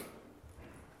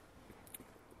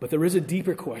 But there is a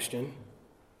deeper question,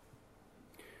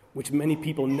 which many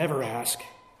people never ask,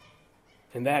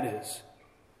 and that is,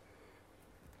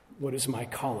 what is my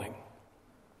calling?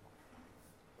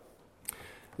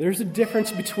 There's a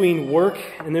difference between work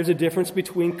and there's a difference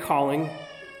between calling.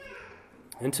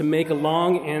 And to make a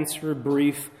long answer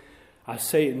brief, I'll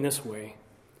say it in this way.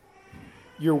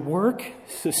 Your work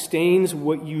sustains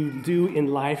what you do in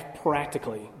life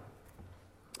practically.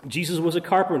 Jesus was a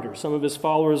carpenter. Some of his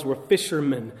followers were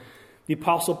fishermen. The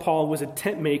Apostle Paul was a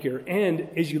tent maker. And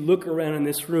as you look around in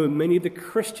this room, many of the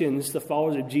Christians, the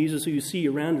followers of Jesus who you see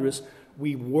around us,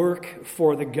 we work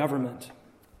for the government.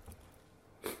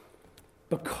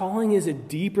 But calling is a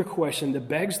deeper question that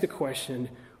begs the question,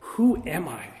 who am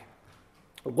I?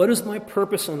 What is my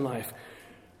purpose in life?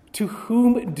 To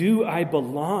whom do I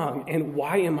belong, and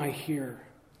why am I here?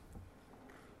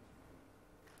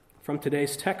 From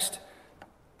today's text,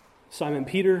 Simon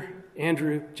Peter,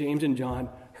 Andrew, James, and John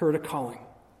heard a calling.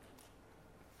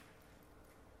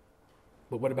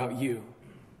 But what about you?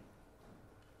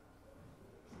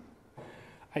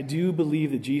 I do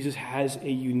believe that Jesus has a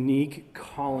unique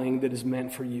calling that is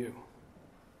meant for you.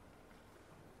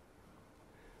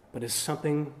 But it's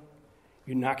something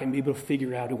you're not going to be able to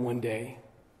figure out in one day.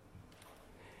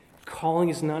 Calling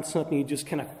is not something you just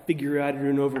kind of figure out in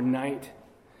an overnight.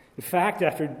 In fact,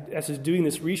 as I was doing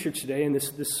this research today and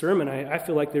this sermon, I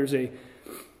feel like there's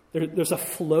a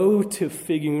flow to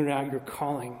figuring out your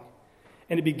calling.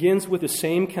 And it begins with the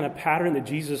same kind of pattern that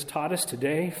Jesus taught us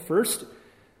today. First,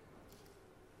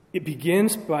 it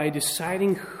begins by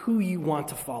deciding who you want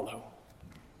to follow.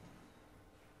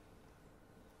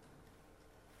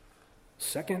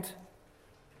 Second,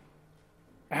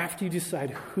 after you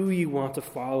decide who you want to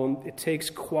follow, it takes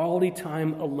quality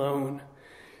time alone,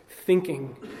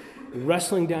 thinking,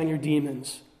 wrestling down your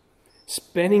demons,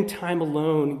 spending time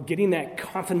alone, getting that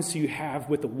confidence you have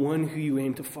with the one who you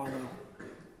aim to follow.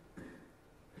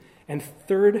 And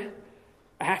third,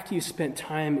 after you spent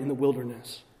time in the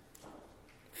wilderness,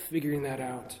 figuring that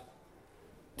out,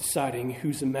 deciding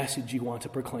who's the message you want to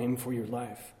proclaim for your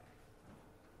life.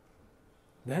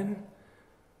 Then,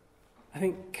 I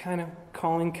think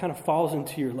calling falls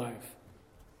into your life.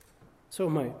 So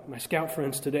my scout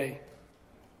friends today,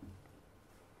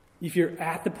 if you're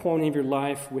at the point of your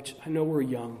life, which I know we're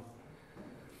young,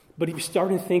 but if you're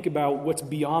starting to think about what's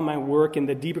beyond my work and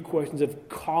the deeper questions of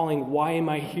calling, why am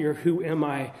I here? Who am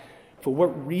I? For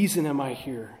what reason am I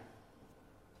here?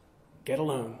 Get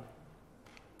alone.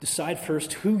 Decide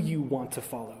first who you want to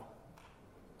follow.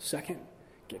 Second,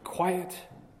 get quiet.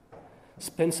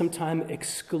 Spend some time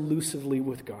exclusively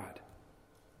with God.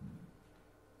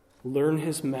 Learn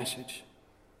his message.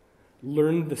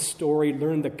 Learn the story.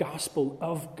 Learn the gospel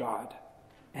of God.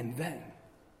 And then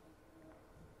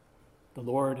the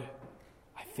Lord,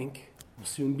 I think, will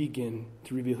soon begin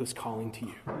to reveal his calling to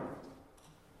you.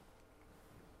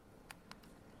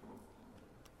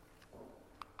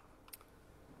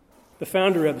 The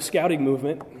founder of the scouting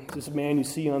movement is this man you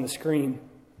see on the screen.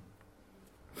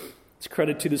 It's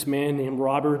credit to this man named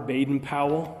Robert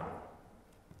Baden-Powell.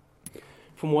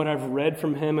 From what I've read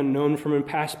from him and known from him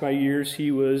past by years, he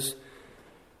was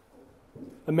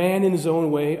a man in his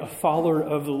own way, a follower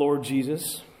of the Lord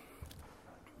Jesus.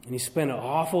 And he spent an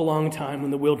awful long time in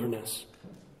the wilderness.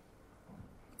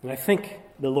 And I think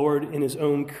the Lord, in his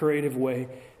own creative way,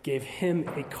 gave him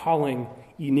a calling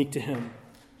unique to him.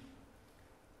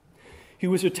 He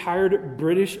was a retired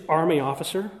British Army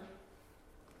officer.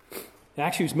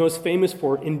 Actually, he was most famous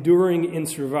for enduring and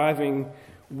surviving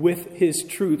with his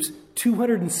troops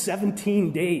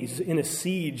 217 days in a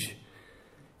siege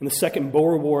in the Second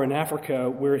Boer War in Africa,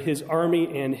 where his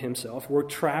army and himself were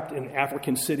trapped in an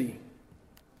African city.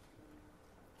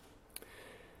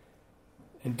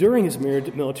 And during his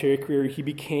military career, he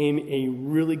became a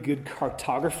really good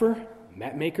cartographer,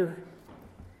 map maker,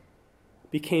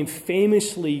 became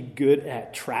famously good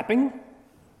at trapping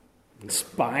and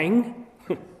spying,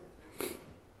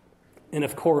 and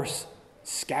of course,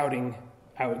 scouting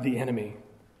out the enemy.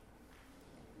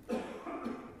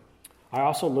 I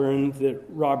also learned that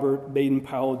Robert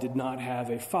Baden-Powell did not have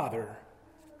a father.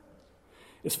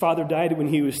 His father died when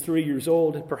he was 3 years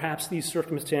old, and perhaps these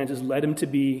circumstances led him to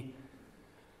be,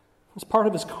 as part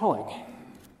of his calling,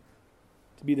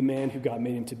 to be the man who God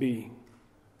made him to be.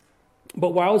 But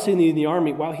while he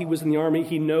was in the army,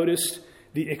 he noticed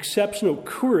the exceptional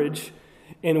courage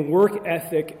and work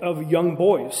ethic of young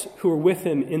boys who were with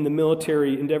him in the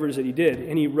military endeavors that he did.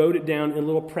 And he wrote it down in a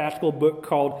little practical book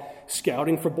called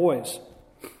Scouting for Boys.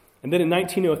 And then in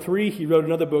 1903, he wrote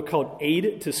another book called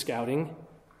Aid to Scouting,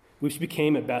 which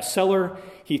became a bestseller.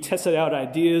 He tested out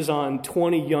ideas on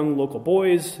 20 young local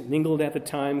boys in England at the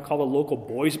time called a local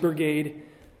boys brigade.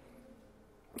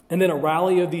 And then a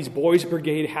rally of these boys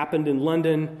brigade happened in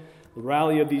London, the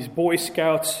rally of these Boy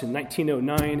Scouts in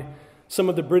 1909. Some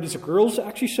of the British girls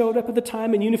actually showed up at the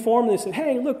time in uniform, and they said,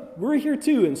 hey, look, we're here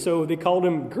too. And so they called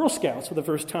them Girl Scouts for the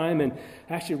first time. And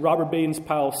actually Robert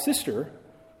Baden-Powell's sister,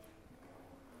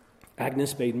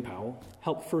 Agnes Baden-Powell,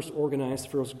 helped first organize the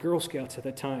first Girl Scouts at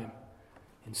that time.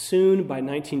 And soon, by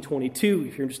 1922,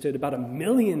 if you're interested, about 1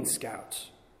 million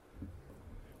scouts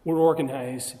were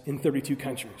organized in 32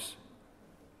 countries.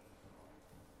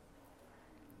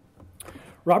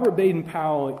 Robert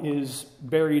Baden-Powell is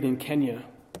buried in Kenya.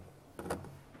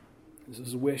 This is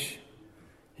his wish.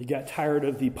 He got tired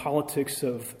of the politics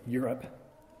of Europe.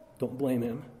 Don't blame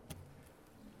him.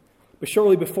 But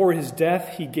shortly before his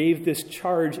death, he gave this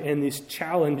charge and this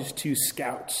challenge to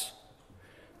scouts,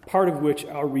 part of which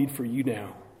I'll read for you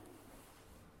now.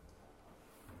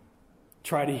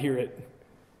 Try to hear it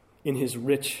in his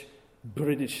rich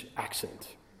British accent.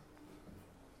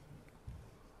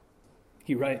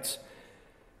 He writes,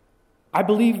 I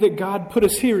believe that God put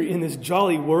us here in this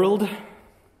jolly world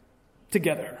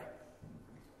together.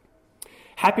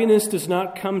 Happiness does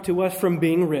not come to us from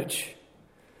being rich,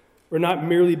 or not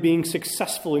merely being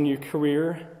successful in your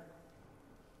career,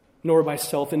 nor by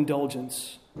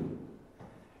self-indulgence.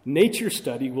 Nature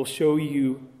study will show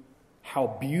you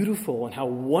how beautiful and how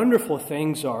wonderful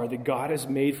things are that God has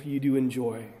made for you to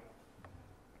enjoy.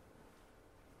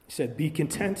 He said, be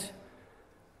content.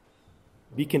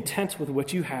 Be content with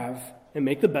what you have and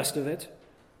make the best of it.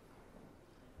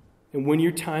 And when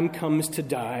your time comes to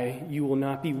die, you will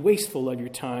not be wasteful of your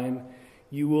time.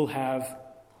 You will have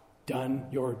done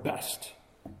your best.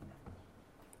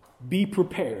 Be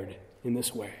prepared in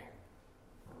this way.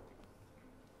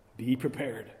 Be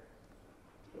prepared.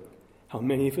 How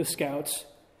many of us scouts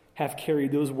have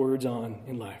carried those words on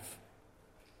in life?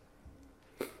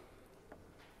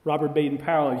 Robert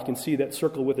Baden-Powell, you can see that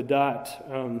circle with a dot,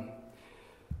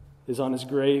 is on his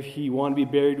grave. He wanted to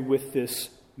be buried with this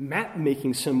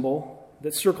map-making symbol.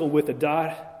 That circle with a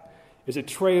dot is a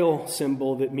trail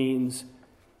symbol that means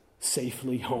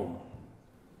safely home.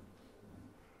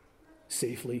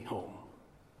 Safely home.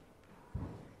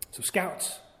 So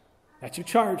scouts, that's your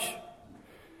charge.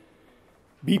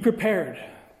 Be prepared.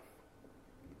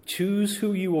 Choose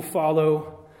who you will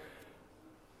follow.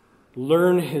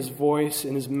 Learn his voice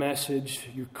and his message.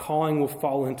 Your calling will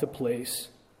fall into place.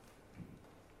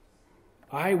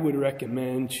 I would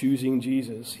recommend choosing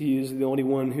Jesus. He is the only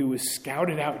one who has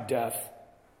scouted out death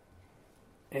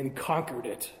and conquered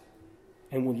it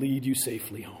and will lead you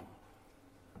safely home.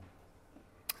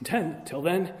 Till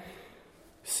then,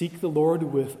 seek the Lord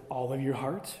with all of your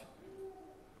heart.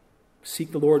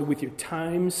 Seek the Lord with your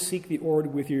time. Seek the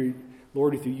Lord with your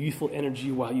youthful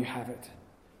energy while you have it.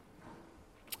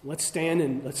 Let's stand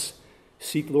and let's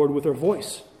seek the Lord with our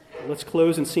voice. Let's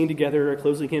close and sing together, or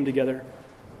closing hymn together.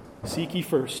 Seek ye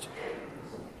first.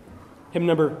 Hymn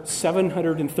number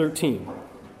 713,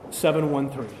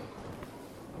 713.